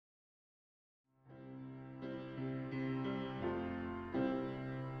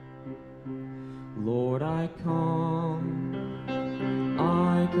come,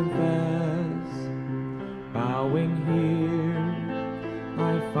 I confess, bowing here,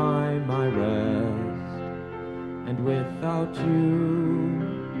 I find my rest, and without you,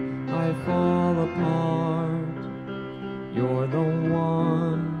 I fall apart. You're the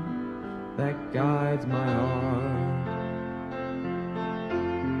one that guides my heart.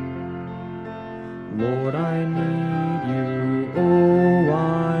 Lord, I need you, oh,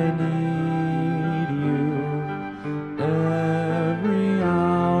 I need you. Every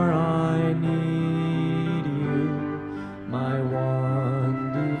hour I need you. My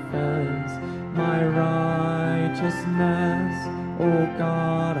one defense, my righteousness, oh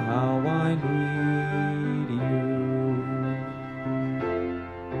God, how I need you.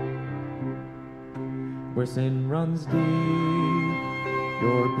 Where sin runs deep,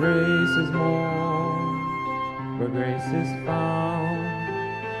 your grace is more. Where grace is found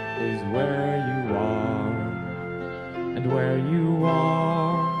is where you are. And where you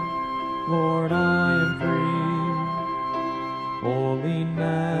are, Lord, I am free.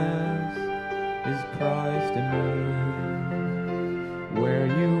 Holiness is Christ in me. Where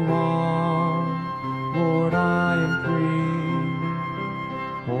you are, Lord, I am free.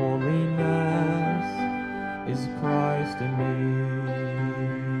 Holiness is Christ in me.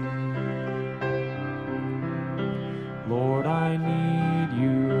 Lord, I need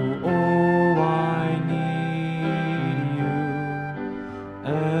you, oh, I need you.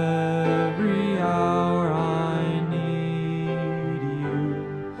 Every hour I need you.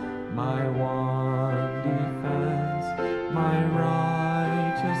 My one defense, my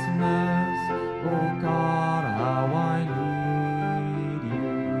righteousness, oh God, how I need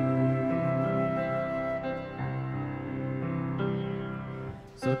you.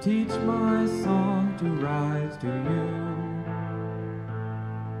 So teach my song to rise to you.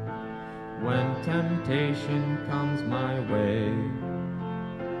 When temptation comes my way,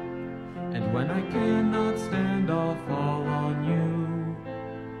 and when I cannot stand, I'll fall on you.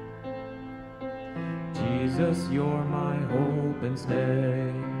 Jesus, you're my hope and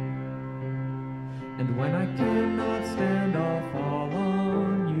stay. And when I cannot stand, I'll fall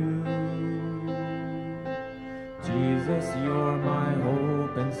on you. Jesus, you're my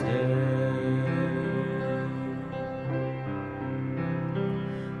hope and stay.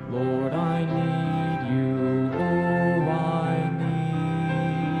 Lord, I need you, oh, I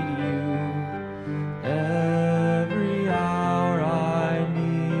need you. Every hour I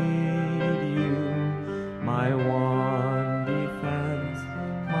need you. My one defense,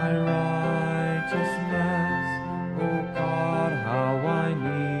 my righteousness, oh God, how I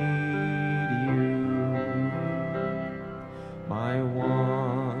need you. My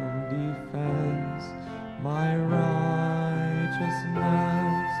one defense, my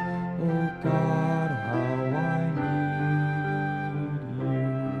righteousness, oh God, how I need you.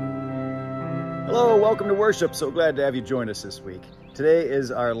 Hello, welcome to worship. So glad to have you join us this week. Today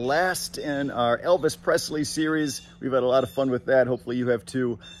is our last in our Elvis Presley series. We've had a lot of fun with that. Hopefully you have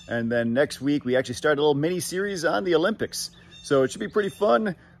too. And then next week, we actually start a little mini series on the Olympics. So it should be pretty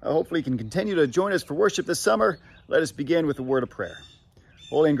fun. Hopefully you can continue to join us for worship this summer. Let us begin with a word of prayer.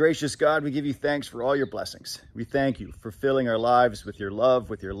 Holy and gracious God, we give you thanks for all your blessings. We thank you for filling our lives with your love,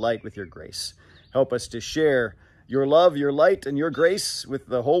 with your light, with your grace. Help us to share your love, your light, and your grace with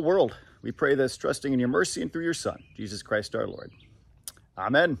the whole world. We pray this trusting in your mercy and through your Son, Jesus Christ our Lord.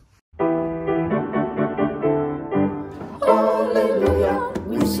 Amen. Hallelujah,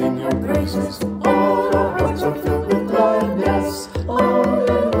 we sing your praises. All our hearts are filled with gladness.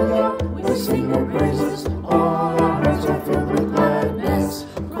 Hallelujah, we sing your praises. All our hearts are filled with gladness.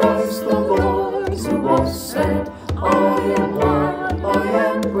 Christ the Lord is who was said, I am wine, I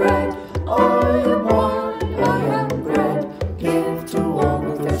am bread, I am wine, I am bread. Give to all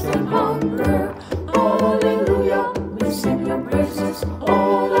who thirst and hunger. Hallelujah, we sing your praises.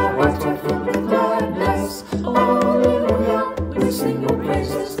 All our hearts are filled with gladness. Hallelujah, we sing your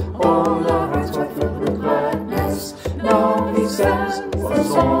praises. All our hearts are filled with gladness. Now he sends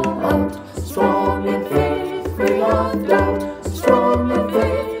us all out, strong in faith, free of doubt. Strong in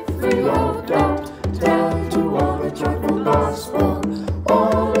faith, free of doubt. Tell to all the joyful gospel.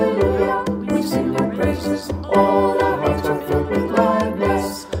 Hallelujah, we sing your praises. All our hearts are filled with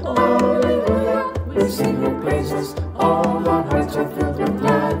gladness. Hallelujah, we sing your praises. All our hearts are filled with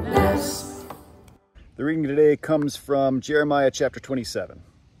gladness. The reading today comes from Jeremiah chapter 27.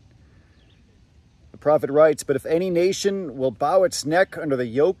 The prophet writes, "But if any nation will bow its neck under the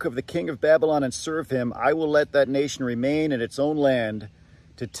yoke of the king of Babylon and serve him, I will let that nation remain in its own land,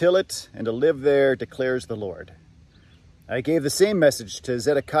 to till it and to live there, declares the Lord." I gave the same message to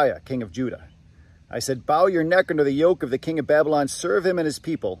Zedekiah, king of Judah. I said, bow your neck under the yoke of the king of Babylon, serve him and his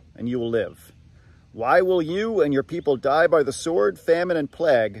people, and you will live. Why will you and your people die by the sword, famine, and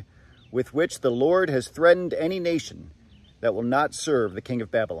plague with which the Lord has threatened any nation that will not serve the king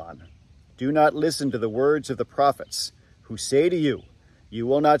of Babylon? Do not listen to the words of the prophets who say to you, you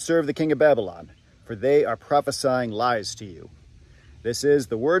will not serve the king of Babylon, for they are prophesying lies to you. This is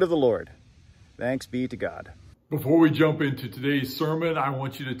the word of the Lord. Thanks be to God. Before we jump into today's sermon, I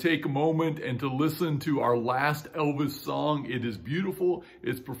want you to take a moment and to listen to our last Elvis song. It is beautiful.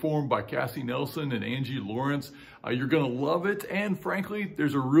 It's performed by Cassie Nelson and Angie Lawrence. You're going to love it. And frankly,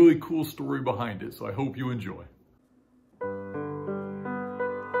 there's a really cool story behind it. So I hope you enjoy.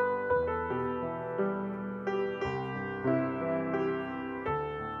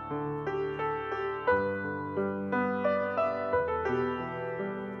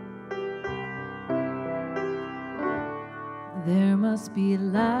 There must be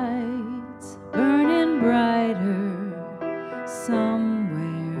lights burning brighter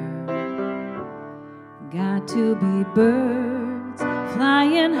somewhere. Got to be birds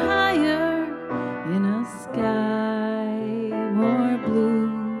flying higher in a sky more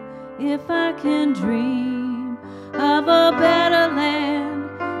blue. If I can dream of a better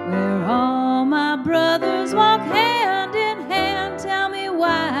land where all my brothers walk hand in hand, tell me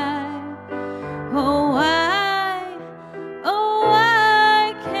why, oh why?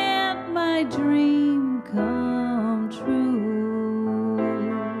 Dream come true.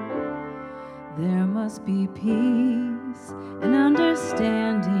 There must be peace and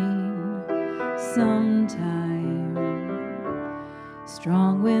understanding sometime.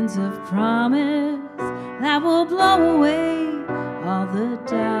 Strong winds of promise that will blow away all the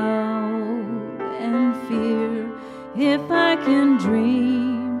doubt and fear. If I can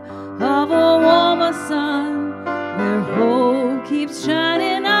dream of a warmer sun where hope keeps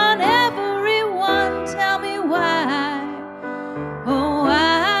shining on everyone, tell me why, oh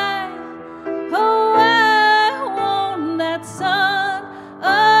why won't that sun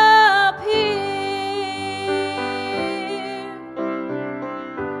appear?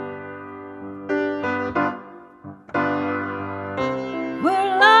 We're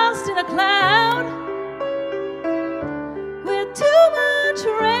lost in a cloud with too much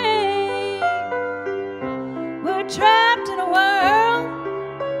rain. We're trapped in a world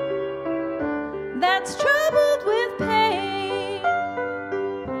that's troubled with pain.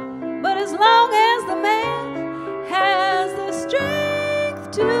 But as long as the man has the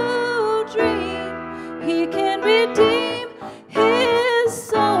strength to dream, he can redeem his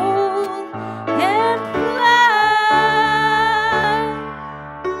soul and fly.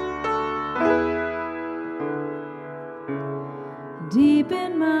 Deep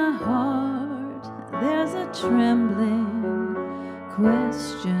in my heart, there's a trembling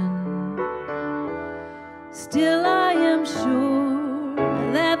question. Still I am sure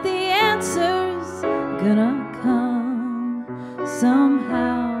that the answer's gonna come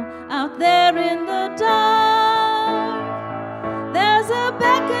somehow. Out there in the dark, there's a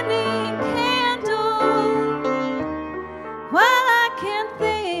beckoning candle. While I can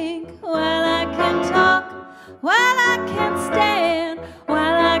think, while I can talk, while I can stand,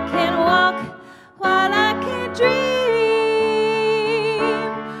 while I can walk, while I can dream,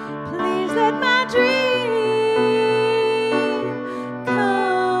 please let my dream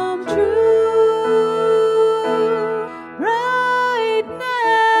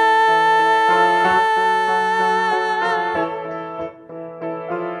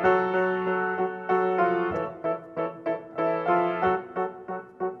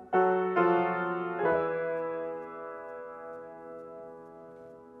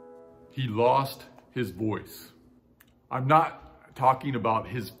He lost his voice. I'm not talking about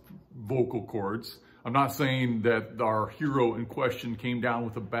his vocal cords. I'm not saying that our hero in question came down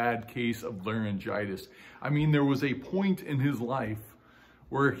with a bad case of laryngitis. I mean, there was a point in his life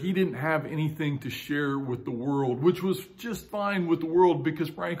where he didn't have anything to share with the world, which was just fine with the world because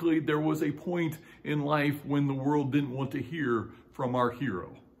frankly, there was a point in life when the world didn't want to hear from our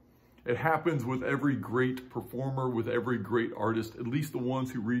hero. It happens with every great performer, with every great artist, at least the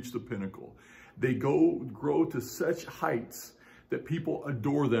ones who reach the pinnacle. They grow to such heights that people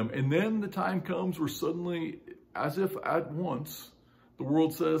adore them. And then the time comes where suddenly, as if at once, the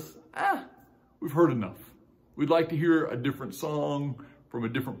world says, we've heard enough. We'd like to hear a different song from a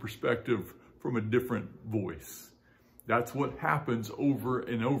different perspective, from a different voice. That's what happens over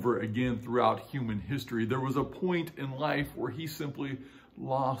and over again throughout human history. There was a point in life where he simply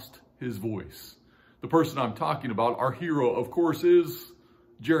lost his voice. The person I'm talking about, our hero, of course, is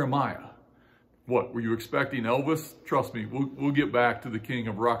Jeremiah. What, were you expecting Elvis? Trust me, we'll get back to the king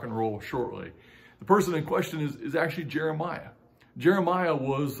of rock and roll shortly. The person in question is actually Jeremiah. Jeremiah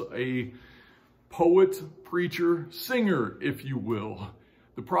was a poet, preacher, singer, if you will.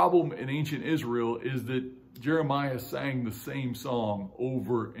 The problem in ancient Israel is that Jeremiah sang the same song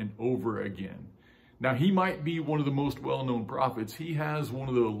over and over again. Now, he might be one of the most well-known prophets. He has one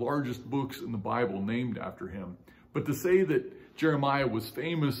of the largest books in the Bible named after him. But to say that Jeremiah was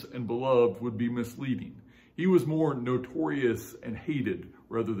famous and beloved would be misleading. He was more notorious and hated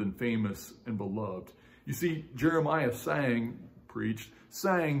rather than famous and beloved. You see, Jeremiah sang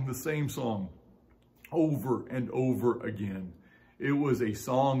the same song over and over again. It was a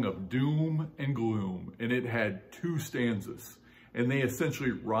song of doom and gloom, and it had 2 stanzas, and they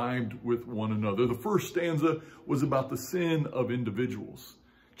essentially rhymed with one another. The first stanza was about the sin of individuals.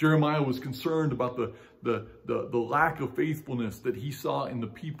 Jeremiah was concerned about the lack of faithfulness that he saw in the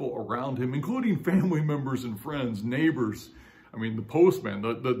people around him, including family members and friends, neighbors. I mean, the postman,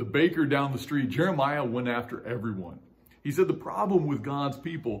 the baker down the street. Jeremiah went after everyone. He said the problem with God's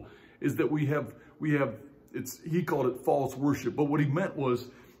people is that he called it false worship, but what he meant was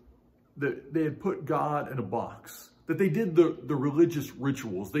that they had put God in a box, that they did the religious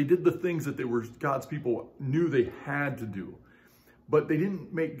rituals. They did the things that God's people knew they had to do, but they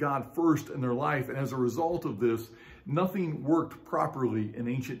didn't make God first in their life. And as a result of this, nothing worked properly in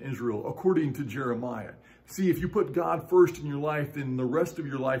ancient Israel, according to Jeremiah. See, if you put God first in your life, then the rest of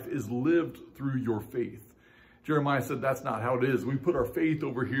your life is lived through your faith. Jeremiah said that's not how it is. We put our faith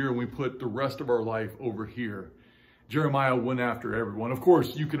over here and we put the rest of our life over here. Jeremiah went after everyone. Of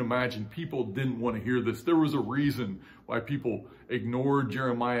course, you can imagine people didn't want to hear this. There was a reason why people ignored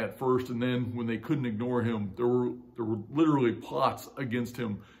Jeremiah at first, and then when they couldn't ignore him, there were literally plots against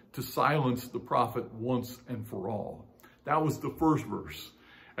him to silence the prophet once and for all. That was the first verse.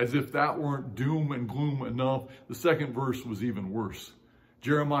 As if that weren't doom and gloom enough, the second verse was even worse.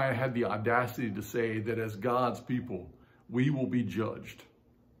 Jeremiah had the audacity to say that as God's people, we will be judged.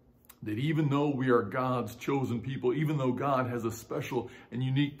 That even though we are God's chosen people, even though God has a special and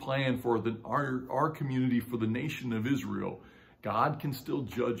unique plan for our community, for the nation of Israel, God can still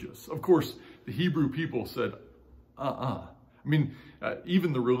judge us. Of course, the Hebrew people said, I mean,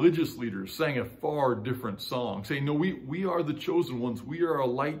 even the religious leaders sang a far different song, saying, no, we are the chosen ones. We are a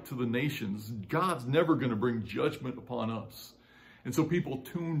light to the nations. God's never going to bring judgment upon us. And so people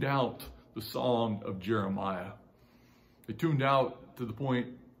tuned out the song of Jeremiah. They tuned out to the point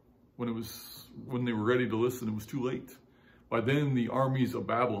when they were ready to listen, it was too late. By then, the armies of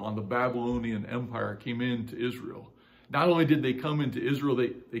Babylon, the Babylonian Empire, came into Israel. Not only did they come into Israel,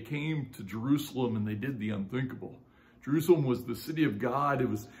 they came to Jerusalem and they did the unthinkable. Jerusalem was the city of God. It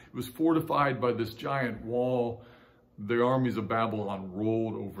was fortified by this giant wall. The armies of Babylon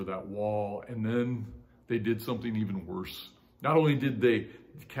rolled over that wall, and then they did something even worse. Not only did they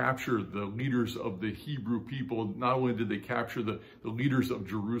capture the leaders of the Hebrew people, not only did they capture the leaders of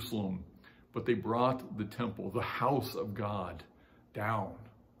Jerusalem, but they brought the temple, the house of God, down,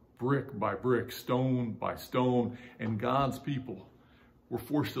 brick by brick, stone by stone, and God's people were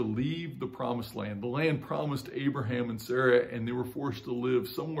forced to leave the promised land, the land promised to Abraham and Sarah, and they were forced to live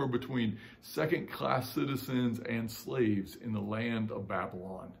somewhere between second-class citizens and slaves in the land of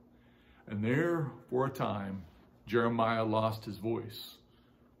Babylon. And there, for a time, Jeremiah lost his voice,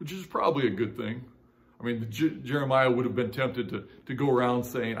 which is probably a good thing. I mean, Jeremiah would have been tempted to go around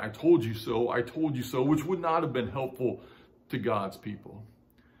saying, I told you so, which would not have been helpful to God's people.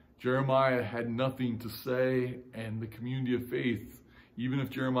 Jeremiah had nothing to say, and the community of faith, even if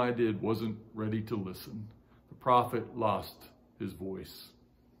Jeremiah did, wasn't ready to listen. The prophet lost his voice,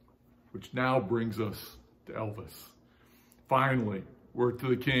 which now brings us to Elvis. Finally, we're to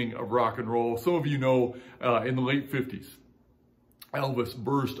the king of rock and roll. Some of you know in the late 50s, Elvis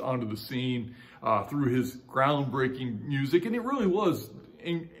burst onto the scene through his groundbreaking music. And it really was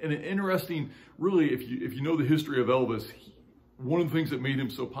an interesting, really, if you know the history of Elvis, one of the things that made him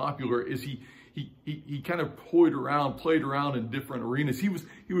so popular is he kind of played around in different arenas. He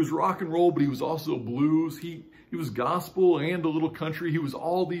was rock and roll, but he was also blues. He was gospel and a little country. He was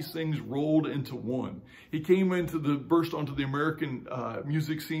all these things rolled into one. He came burst onto the American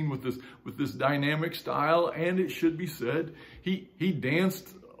music scene with this dynamic style, and it should be said, he danced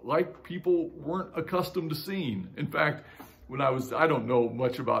like people weren't accustomed to seeing. In fact, I don't know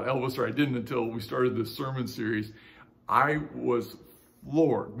much about Elvis, or I didn't until we started this sermon series. I was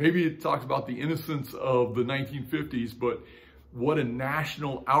floored. Maybe it talks about the innocence of the 1950s, but what a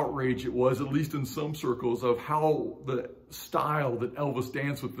national outrage it was, at least in some circles, of how the style that Elvis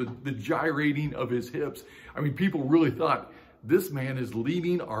danced with, the gyrating of his hips. I mean, people really thought, this man is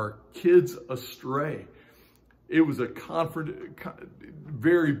leading our kids astray. It was a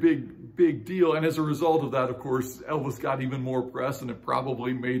very big deal. And as a result of that, of course, Elvis got even more press, and it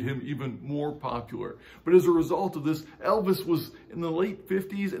probably made him even more popular. But as a result of this, Elvis was in the late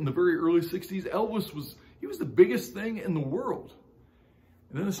 50s and the very early 60s. Elvis was the biggest thing in the world.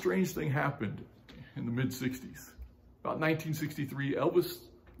 And then a strange thing happened in the mid-60s. About 1963, Elvis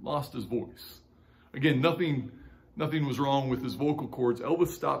lost his voice. Again, nothing was wrong with his vocal cords. Elvis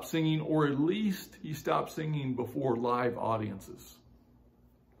stopped singing, or at least he stopped singing before live audiences.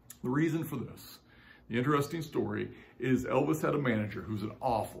 The reason for this, the interesting story, is Elvis had a manager who's an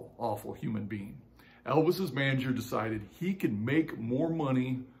awful human being. Elvis's manager decided he could make more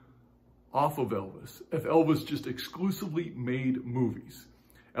money off of Elvis if Elvis just exclusively made movies.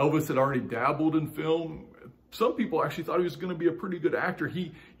 Elvis had already dabbled in film. Some people actually thought he was going to be a pretty good actor.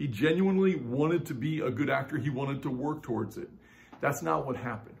 He genuinely wanted to be a good actor. He wanted to work towards it. That's not what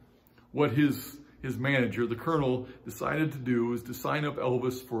happened. What his manager, the Colonel, decided to do was to sign up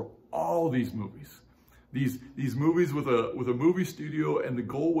Elvis for all these movies. These movies with a movie studio, and the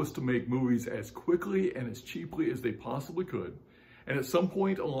goal was to make movies as quickly and as cheaply as they possibly could. And at some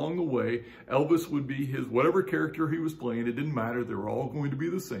point along the way, Elvis would be his, whatever character he was playing, it didn't matter, they were all going to be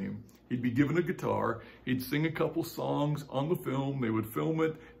the same. He'd be given a guitar, he'd sing a couple songs on the film, they would film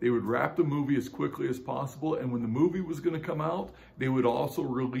it, they would wrap the movie as quickly as possible, and when the movie was going to come out, they would also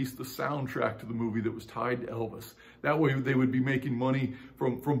release the soundtrack to the movie that was tied to Elvis. That way they would be making money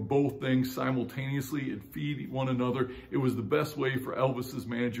from both things simultaneously and feed one another. It was the best way for Elvis's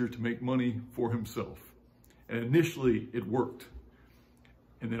manager to make money for himself. And initially it worked.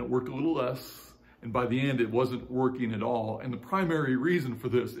 And then it worked a little less. And by the end, it wasn't working at all. And the primary reason for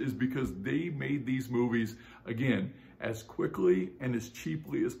this is because they made these movies, again, as quickly and as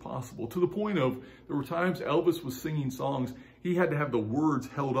cheaply as possible. To the point of, there were times Elvis was singing songs, he had to have the words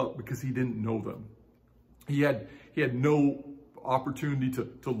held up because he didn't know them. He had no opportunity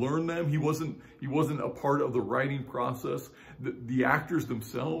to learn them. He wasn't a part of the writing process. The actors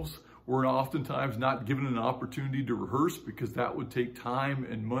themselves were oftentimes not given an opportunity to rehearse because that would take time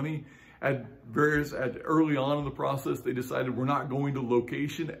and money. Early on in the process, they decided we're not going to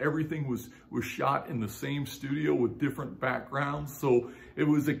location. Everything was shot in the same studio with different backgrounds. So it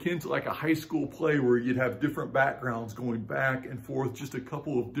was akin to like a high school play where you'd have different backgrounds going back and forth, just a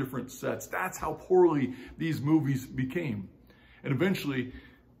couple of different sets. That's how poorly these movies became. And eventually,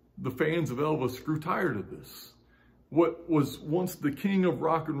 the fans of Elvis grew tired of this. What was once the king of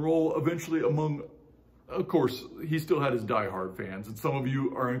rock and roll, eventually of course, he still had his diehard fans, and some of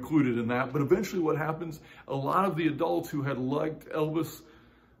you are included in that, but eventually what happens, a lot of the adults who had liked Elvis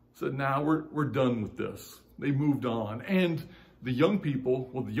said, nah, we're done with this. They moved on. And the young people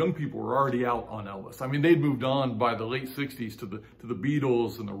were already out on Elvis. I mean, they'd moved on by the late 60s to the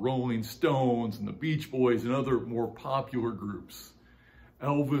Beatles and the Rolling Stones and the Beach Boys and other more popular groups.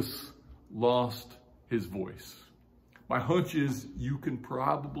 Elvis lost his voice. My hunch is you can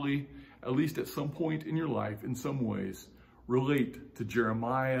probably, at least at some point in your life, in some ways, relate to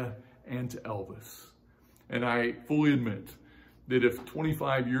Jeremiah and to Elvis. And I fully admit that if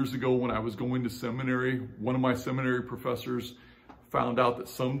 25 years ago when I was going to seminary, one of my seminary professors found out that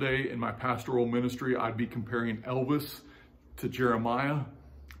someday in my pastoral ministry I'd be comparing Elvis to Jeremiah,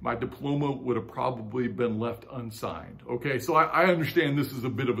 my diploma would have probably been left unsigned. Okay, so I understand this is a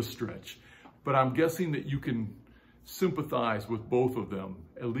bit of a stretch, but I'm guessing that you can sympathize with both of them,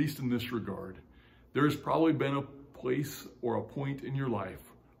 at least in this regard. There's probably been a place or a point in your life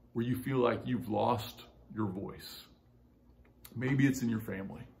where you feel like you've lost your voice. Maybe it's in your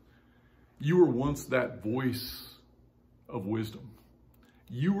family. You were once that voice of wisdom.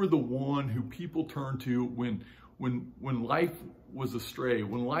 You were the one who people turned to when life was astray,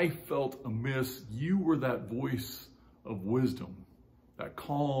 when life felt amiss. You were that voice of wisdom, that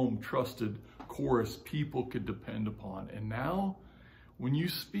calm, trusted chorus people could depend upon. And now, when you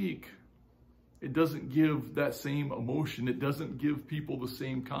speak, it doesn't give that same emotion. It doesn't give people the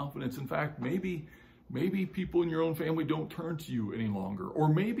same confidence. In fact, maybe people in your own family don't turn to you any longer. Or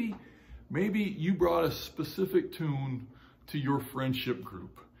maybe you brought a specific tune to your friendship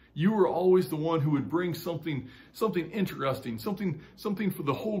group. You were always the one who would bring something interesting, something for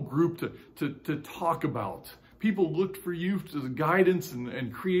the whole group to talk about. People looked for you to the guidance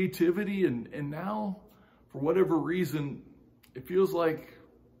and creativity, and now, for whatever reason, it feels like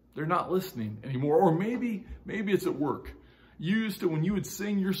they're not listening anymore. Or maybe it's at work. You used to, when you would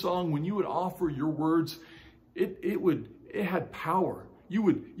sing your song, when you would offer your words, it had power. you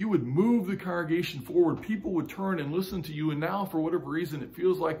would move the congregation forward. People would turn and listen to you. And now, for whatever reason, it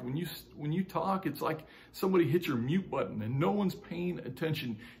feels like when you talk, it's like somebody hit your mute button and no one's paying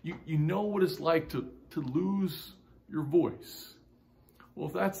attention. You know what it's like to lose your voice. Well,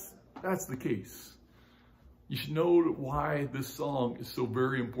 if that's the case, you should know why this song is so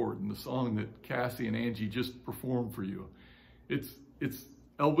very important. The song that Cassie and Angie just performed for you. It's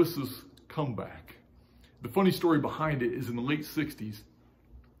Elvis's comeback. The funny story behind it is in the late 60s,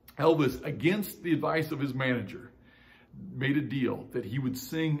 Elvis, against the advice of his manager, made a deal that he would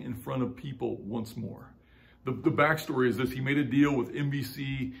sing in front of people once more. The backstory is this: he made a deal with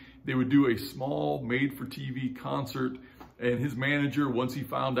NBC. They would do a small made-for-TV concert, and his manager, once he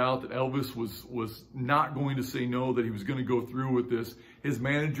found out that Elvis was not going to say no, that he was going to go through with this, his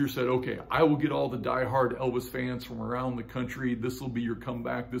manager said, okay, I will get all the diehard Elvis fans from around the country. This will be your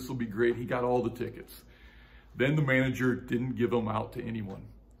comeback. This will be great. He got all the tickets. Then the manager didn't give them out to anyone.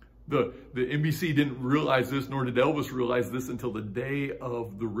 The NBC didn't realize this, nor did Elvis realize this until the day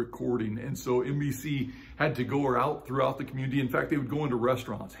of the recording. And so NBC had to go out throughout the community. In fact, they would go into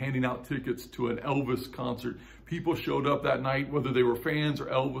restaurants handing out tickets to an Elvis concert. People showed up that night, whether they were fans or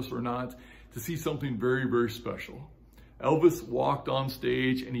Elvis or not, to see something very, very special. Elvis walked on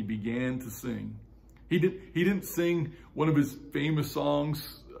stage and he began to sing. He didn't sing one of his famous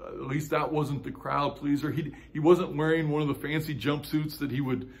songs. At least that wasn't the crowd pleaser. He wasn't wearing one of the fancy jumpsuits that he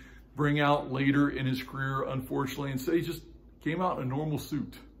would bring out later in his career, unfortunately. Instead, he just came out in a normal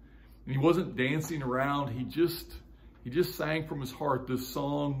suit. And he wasn't dancing around. He just sang from his heart this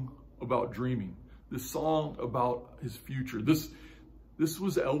song about dreaming, this song about his future. This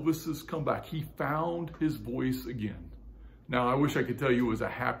was Elvis's comeback. He found his voice again. Now, I wish I could tell you it was a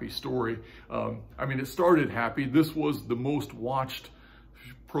happy story. I mean, it started happy. This was the most watched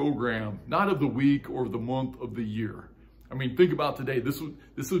program, not of the week or the month, of the year. I mean, think about today. This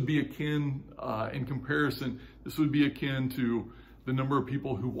would be akin, in comparison, this would be akin to the number of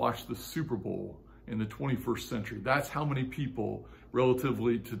people who watched the Super Bowl in the 21st century. That's how many people,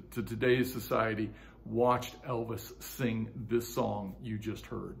 relatively to today's society, watched Elvis sing this song you just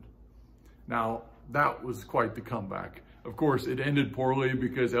heard. Now, that was quite the comeback. Of course, it ended poorly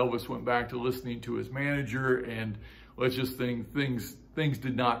because Elvis went back to listening to his manager, and let's just think things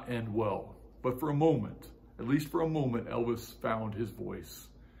did not end well. But for a moment, at least for a moment, Elvis found his voice,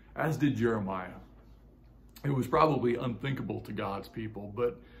 as did Jeremiah. It was probably unthinkable to God's people,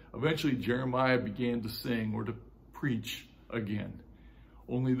 but eventually Jeremiah began to sing or to preach again.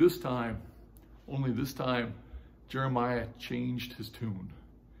 Only this time, Jeremiah changed his tune.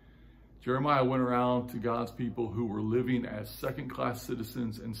 Jeremiah went around to God's people who were living as second-class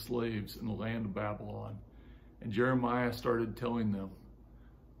citizens and slaves in the land of Babylon. And Jeremiah started telling them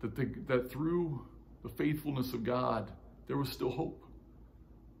that through the faithfulness of God, there was still hope.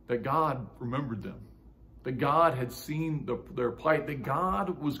 That God remembered them. That God had seen their plight. That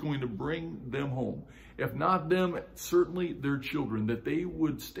God was going to bring them home. If not them, certainly their children. That they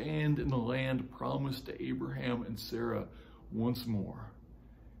would stand in the land promised to Abraham and Sarah once more.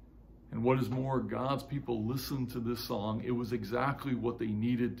 And what is more, God's people listened to this song. It was exactly what they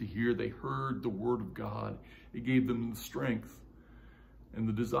needed to hear. They heard the word of God. It gave them the strength and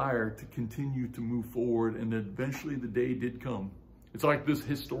the desire to continue to move forward. And eventually the day did come. It's like this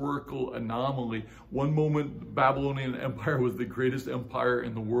historical anomaly. One moment, the Babylonian Empire was the greatest empire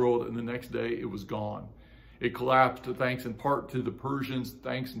in the world, and the next day it was gone. It collapsed thanks in part to the Persians,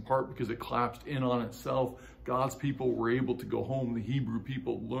 thanks in part because it collapsed in on itself. God's people were able to go home. The Hebrew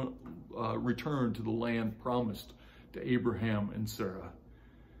people returned to the land promised to Abraham and Sarah.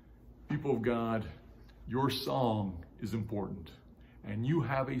 People of God, your song is important, and you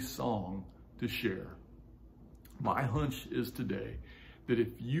have a song to share. My hunch is today that if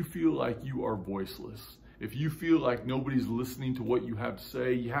you feel like you are voiceless, if you feel like nobody's listening to what you have to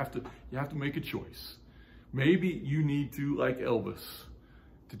say, you have to make a choice. Maybe you need to, like Elvis,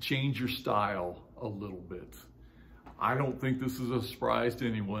 to change your style a little bit. I don't think this is a surprise to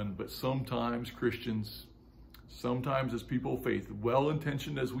anyone, but sometimes Christians, sometimes as people of faith,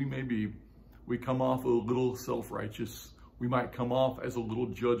 well-intentioned as we may be, we come off a little self-righteous. We might come off as a little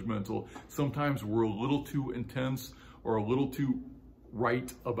judgmental. Sometimes we're a little too intense or a little too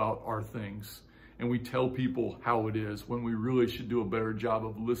right about our things. And we tell people how it is when we really should do a better job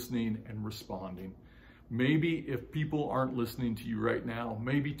of listening and responding. Maybe if people aren't listening to you right now,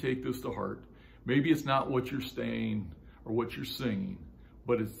 maybe take this to heart. Maybe it's not what you're saying or what you're singing,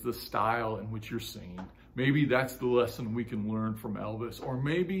 but it's the style in which you're singing. Maybe that's the lesson we can learn from Elvis. Or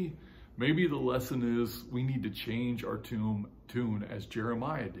maybe the lesson is we need to change our tune as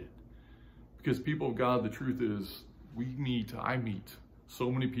Jeremiah did. Because people of God, the truth is I meet So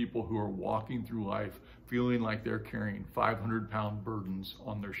many people who are walking through life feeling like they're carrying 500-pound burdens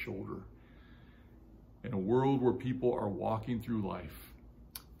on their shoulder. In a world where people are walking through life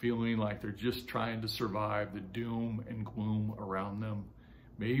feeling like they're just trying to survive the doom and gloom around them,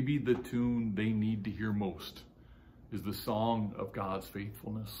 maybe the tune they need to hear most is the song of God's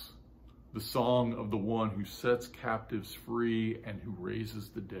faithfulness, the song of the one who sets captives free and who raises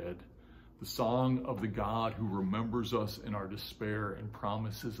the dead, the song of the God who remembers us in our despair and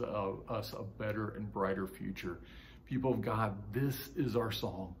promises us a better and brighter future. People of God, this is our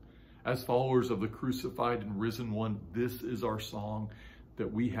song. As followers of the crucified and risen one, this is our song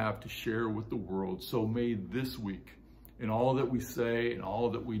that we have to share with the world. So may this week, in all that we say and all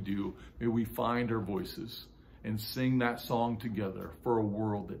that we do, may we find our voices and sing that song together for a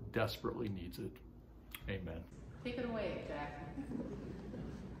world that desperately needs it. Amen. Take it away, Jack.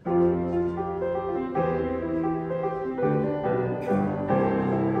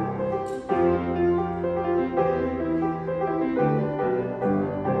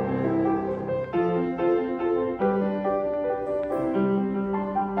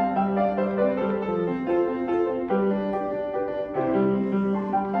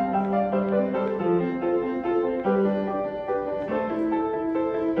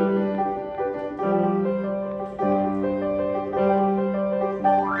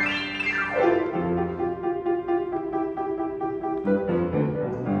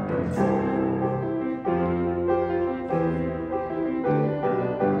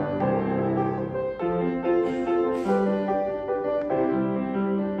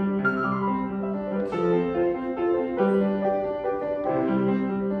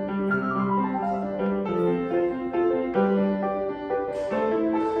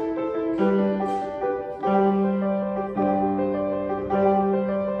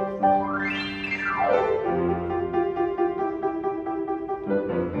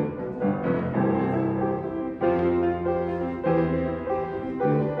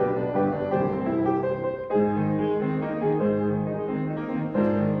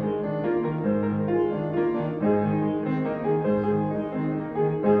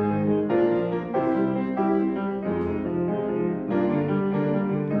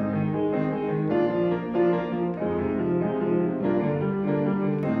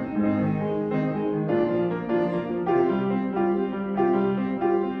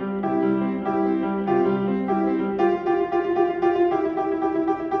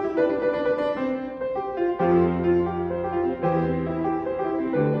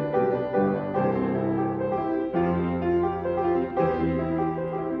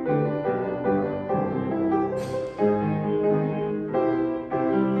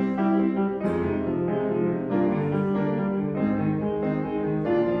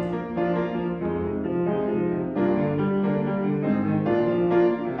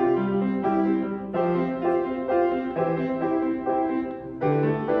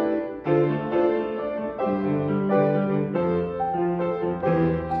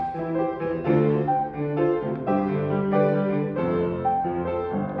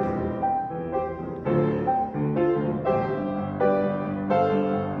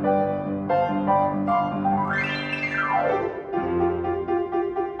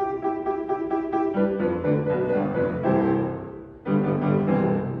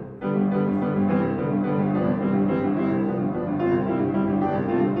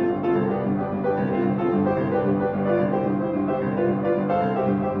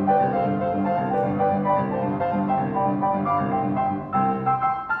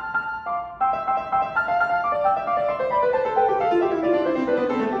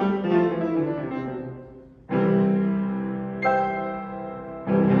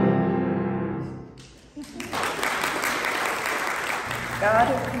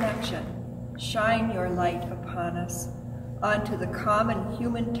 God of connection, shine your light upon us, onto the common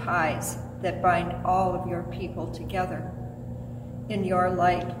human ties that bind all of your people together. In your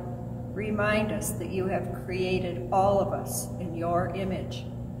light, remind us that you have created all of us in your image,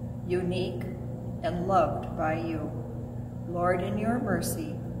 unique and loved by you. Lord, in your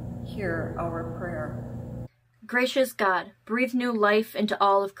mercy, hear our prayer. Gracious God, breathe new life into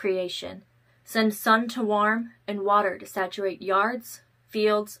all of creation. Send sun to warm and water to saturate yards,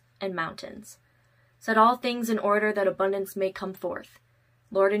 fields, and mountains. Set all things in order that abundance may come forth.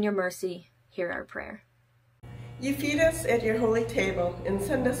 Lord, in your mercy, hear our prayer. You feed us at your holy table and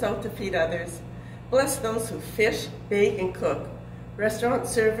send us out to feed others. Bless those who fish, bake, and cook, restaurant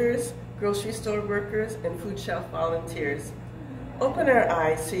servers, grocery store workers, and food shelf volunteers. Open our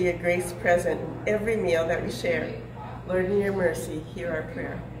eyes to your grace present in every meal that we share. Lord, in your mercy, hear our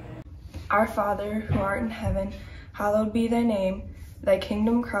prayer. Our Father, who art in heaven, hallowed be thy name. Thy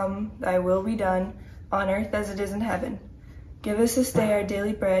kingdom come, thy will be done, on earth as it is in heaven. Give us this day our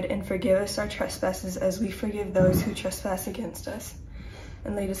daily bread, and forgive us our trespasses as we forgive those who trespass against us.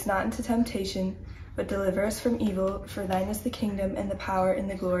 And lead us not into temptation, but deliver us from evil. For thine is the kingdom, and the power, and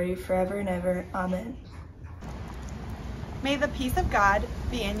the glory, forever and ever. Amen. May the peace of God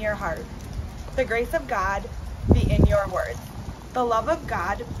be in your heart, the grace of God be in your words, the love of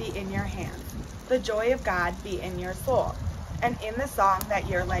God be in your hands, the joy of God be in your soul, and in the song that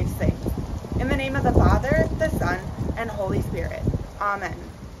your life sings. In the name of the Father, the Son, and Holy Spirit. Amen.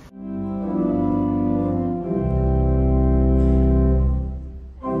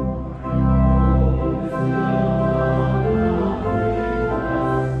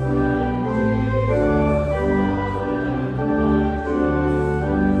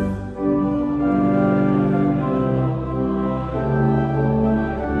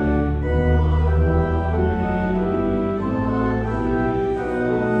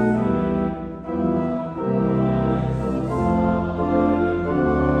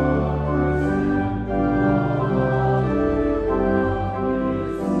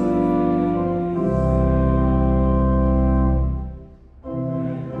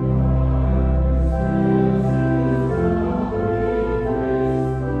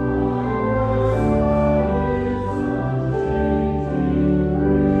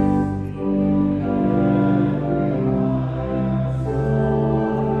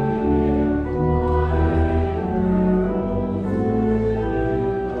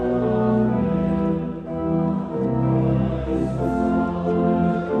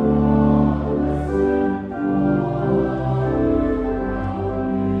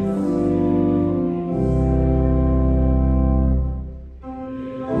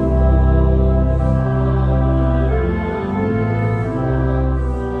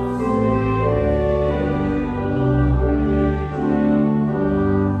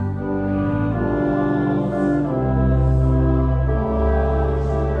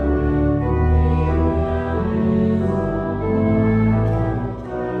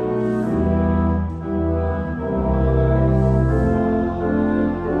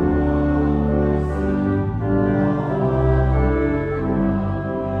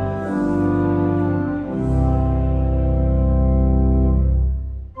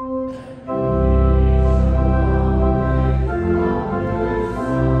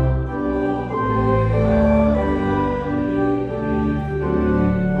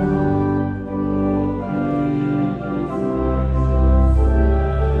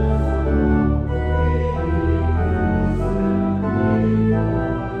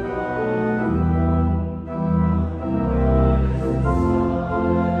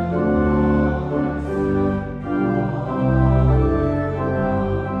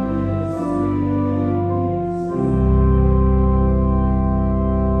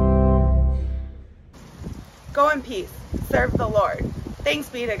 Go in peace. Serve the Lord. Thanks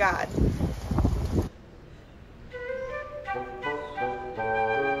be to God.